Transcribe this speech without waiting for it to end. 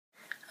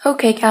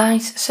Okay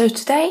guys, so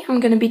today I'm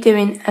going to be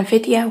doing a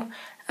video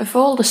of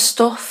all the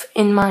stuff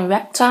in my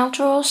reptile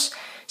drawers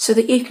so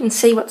that you can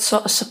see what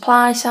sort of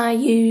supplies I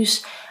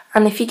use,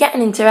 and if you're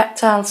getting into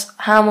reptiles,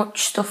 how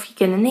much stuff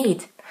you're going to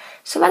need.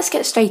 So let's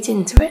get straight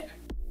into it.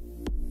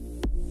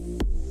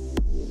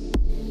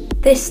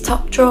 This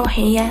top drawer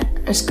here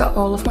has got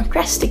all of my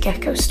crested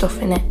gecko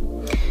stuff in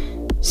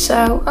it.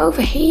 So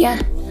over here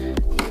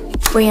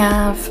we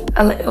have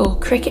a little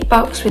cricket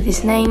box with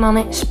his name on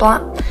it,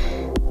 Splat.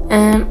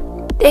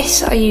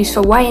 This I use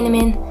for weighing him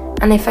in,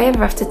 and if I ever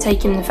have to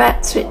take him to the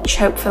vets, which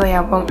hopefully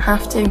I won't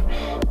have to,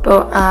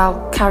 but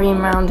I'll carry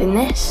him around in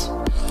this.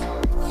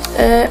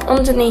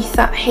 Underneath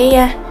that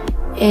here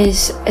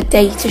is a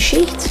data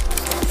sheet.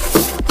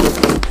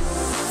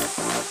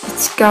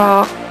 It's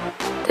got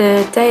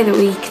the day of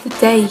the week, the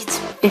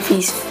date, if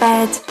he's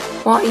fed,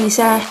 what he's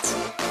at,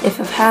 if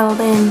I've held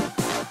him,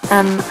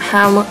 and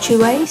how much he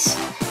weighs.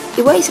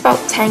 He weighs about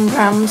 10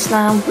 grams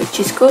now, which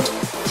is good,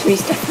 so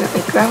he's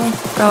definitely growing.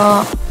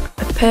 Got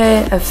a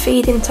pair of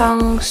feeding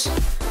tongs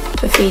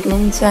for feeding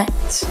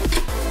insects,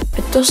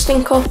 a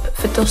dusting cup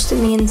for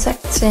dusting the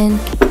insects in,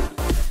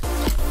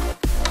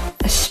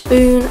 a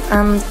spoon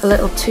and a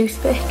little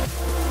toothpick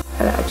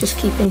that I just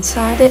keep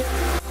inside it.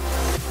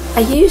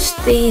 I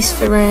used these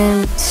for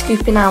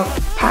scooping out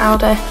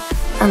powder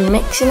and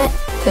mixing it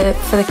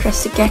for the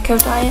crested gecko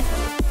diet.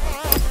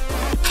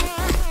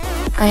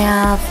 I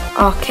have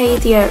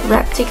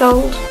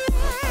arcadia-reptile.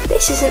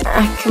 This isn't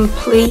a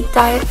complete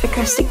diet for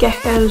crested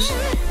geckos,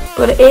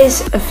 but it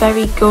is a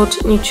very good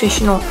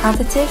nutritional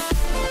additive.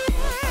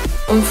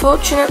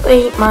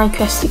 Unfortunately, my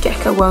crested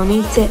gecko won't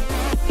eat it.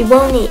 He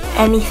won't eat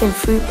anything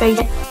fruit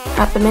based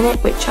at the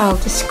minute, which I'll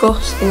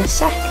discuss in a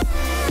sec.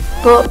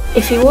 But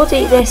if he would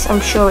eat this, I'm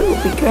sure it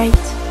would be great.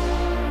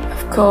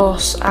 Of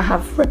course, I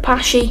have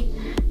Reptiles,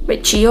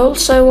 which he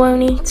also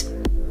won't eat,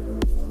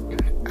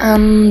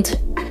 and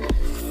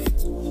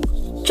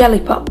jelly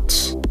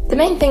pots. The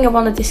main thing I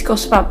want to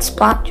discuss about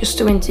Splat, just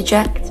to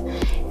interject,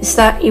 is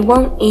that he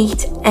won't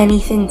eat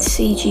anything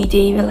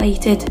CGD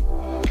related.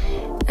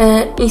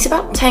 He's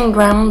about 10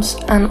 grams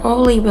and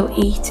all he will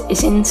eat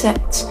is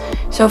insects,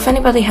 so if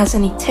anybody has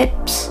any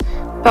tips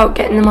about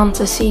getting them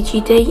onto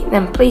CGD,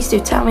 then please do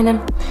tell me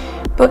them.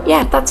 But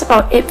yeah, that's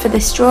about it for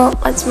this drawer.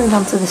 Let's move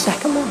on to the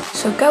second one.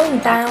 So going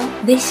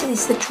down, this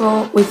is the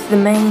drawer with the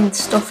main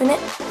stuff in it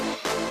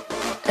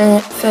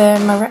for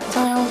my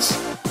reptiles.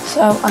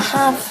 So I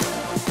have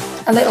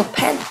a little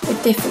pen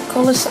with different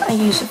colours that I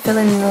use for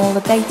filling in all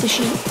the data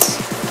sheets,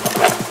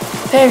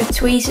 a pair of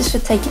tweezers for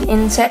taking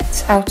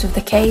insects out of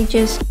the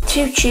cages,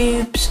 2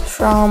 tubes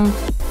from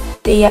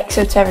the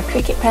Exoterra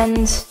cricket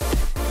pens,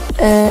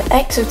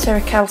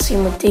 Exoterra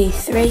calcium with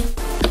D3,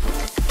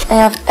 I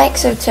have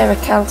Exoterra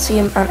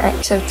calcium and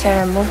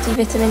Exoterra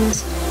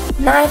multivitamins.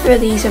 Neither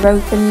of these are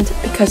opened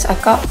because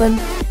I got them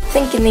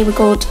thinking they were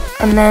good,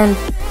 and then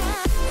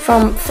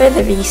from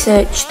further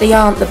research they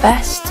aren't the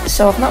best,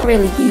 so I've not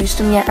really used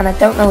them yet and I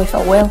don't know if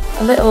I will.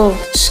 A little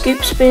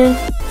scoop spoon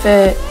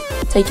for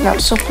taking out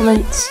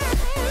supplements,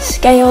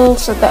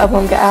 scales so that I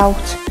won't get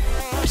out,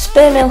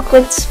 spare milk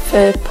lids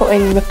for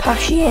putting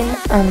Reptiles in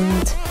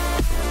and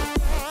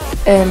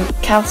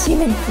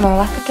calcium in for my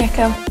leopard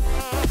gecko.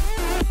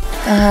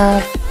 I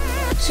have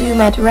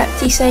Zoomed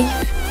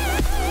ReptiSafe.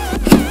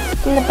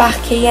 In the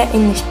back here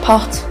in this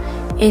pot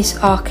is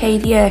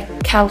Arcadia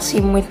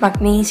calcium with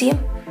magnesium.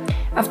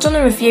 I've done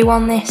a review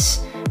on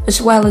this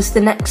as well as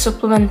the next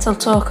supplement I'll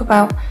talk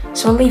about,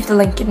 so I'll leave the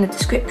link in the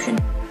description.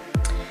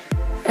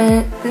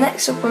 The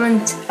next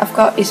supplement I've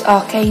got is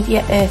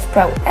Arcadia Earth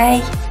Pro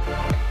A.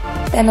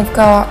 Then I've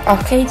got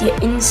Arcadia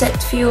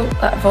Insect Fuel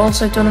that I've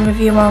also done a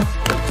review on,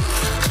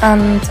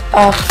 and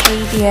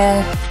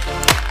Arcadia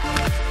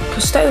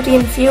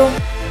Custodian Fuel,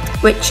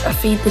 which I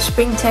feed the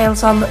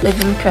springtails on that live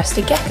in the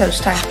crested gecko's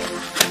tank.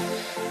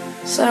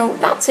 So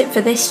that's it for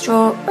this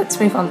drawer. Let's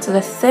move on to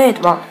the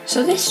third one.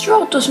 So this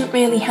drawer doesn't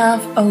really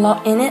have a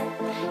lot in it.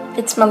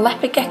 It's my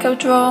leopard gecko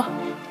drawer.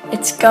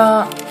 It's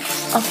got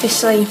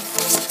obviously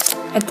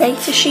a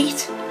data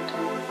sheet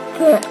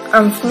that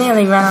I've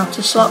nearly run out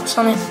of slots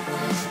on it,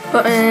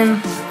 but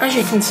as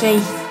you can see,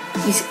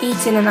 he's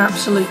eating an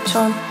absolute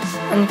ton,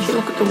 and if you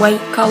look at the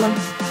weight column,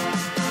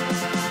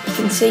 you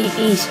can see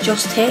he's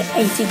just hit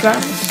 80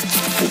 grams,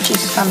 which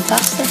is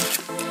fantastic.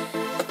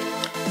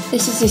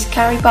 This is his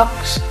carry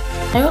box.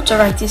 I ought to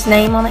write his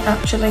name on it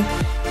actually,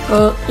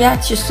 but yeah,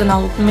 it's just an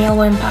old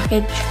mealworm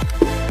package.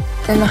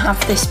 Then I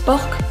have this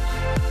book,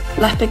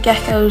 Leopard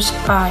Geckos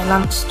by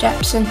Lance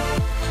Jepson.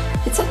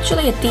 It's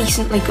actually a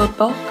decently good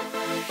book.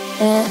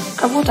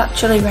 I would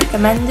actually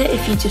recommend it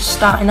if you're just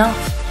starting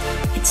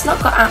off. It's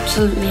not got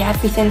absolutely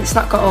everything, it's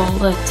not got all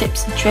the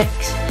tips and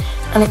tricks,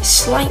 and it's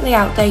slightly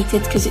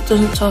outdated because it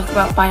doesn't talk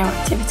about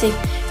bioactivity,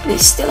 but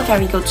it's still a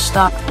very good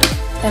start.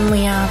 Then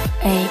we have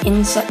a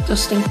insect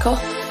dusting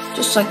cup,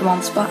 just like the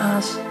one Splat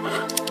has,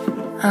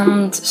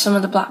 and some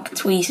of the black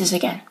tweezers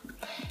again.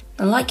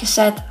 And like I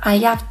said, I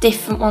have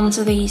different ones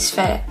of these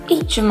for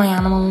each of my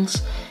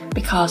animals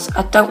because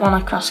I don't want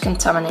to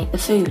cross-contaminate the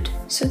food.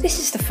 So this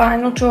is the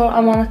final drawer I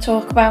want to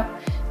talk about.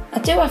 I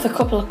do have a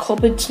couple of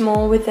cupboards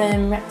more with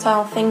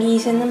reptile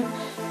thingies in them,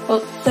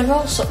 but they're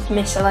all sort of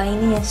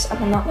miscellaneous and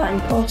they're not that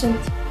important.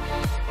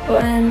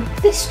 But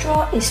this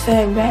straw is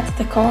for Red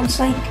the corn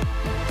snake.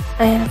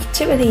 I have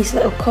 2 of these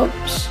little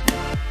cups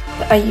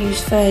that I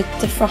use for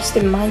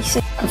defrosting mice.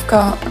 I've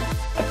got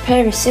a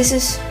pair of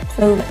scissors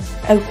to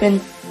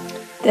open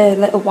the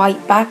little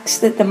white bags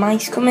that the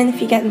mice come in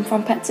if you get them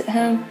from Pets at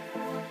Home.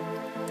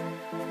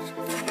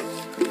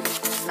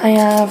 I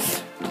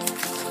have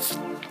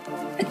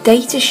a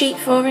data sheet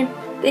for him.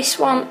 This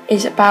one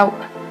is about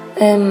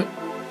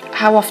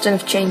how often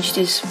I've changed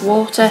his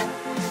water,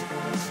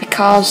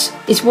 because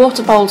his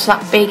water bowl's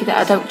that big that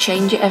I don't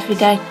change it every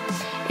day.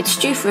 It's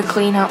due for a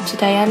clean out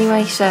today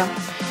anyway, so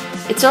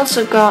it's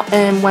also got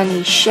when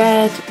he's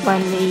shed,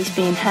 when he's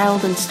being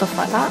held and stuff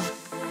like that.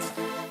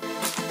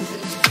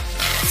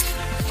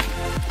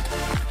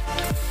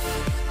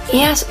 He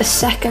has a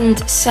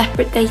second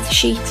separate data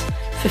sheet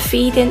for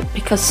feeding,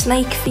 because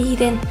snake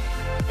feeding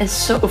has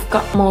sort of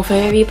got more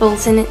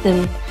variables in it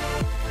than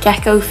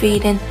gecko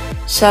feeding,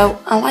 so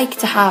I like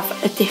to have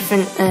a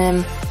different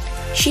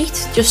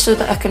sheet just so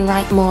that I can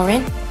write more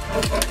in.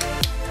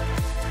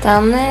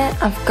 Down there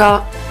I've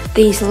got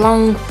these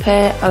long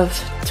pair of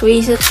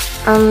tweezers,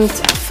 and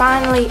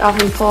finally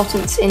of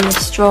importance in the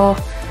straw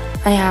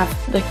I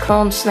have the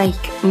corn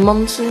snake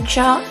Munson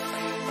chart.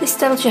 This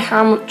tells you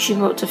how much you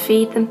want to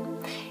feed them.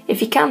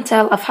 If you can't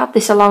tell, I've had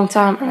this a long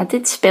time and I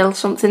did spill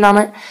something on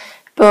it,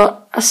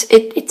 but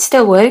it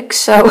still works,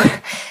 so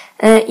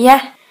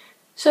yeah.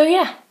 So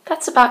yeah,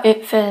 that's about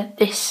it for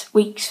this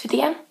week's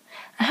video.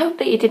 I hope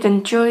that you did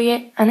enjoy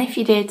it, and if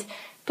you did,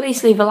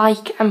 please leave a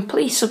like and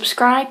please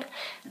subscribe.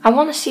 I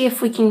want to see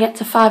if we can get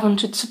to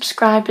 500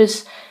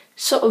 subscribers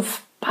sort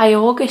of by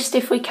August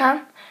if we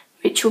can,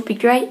 which would be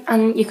great,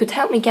 and you could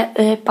help me get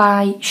there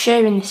by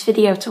sharing this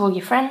video to all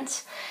your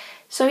friends.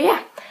 So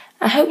yeah,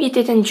 I hope you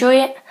did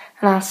enjoy it,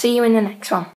 and I'll see you in the next one.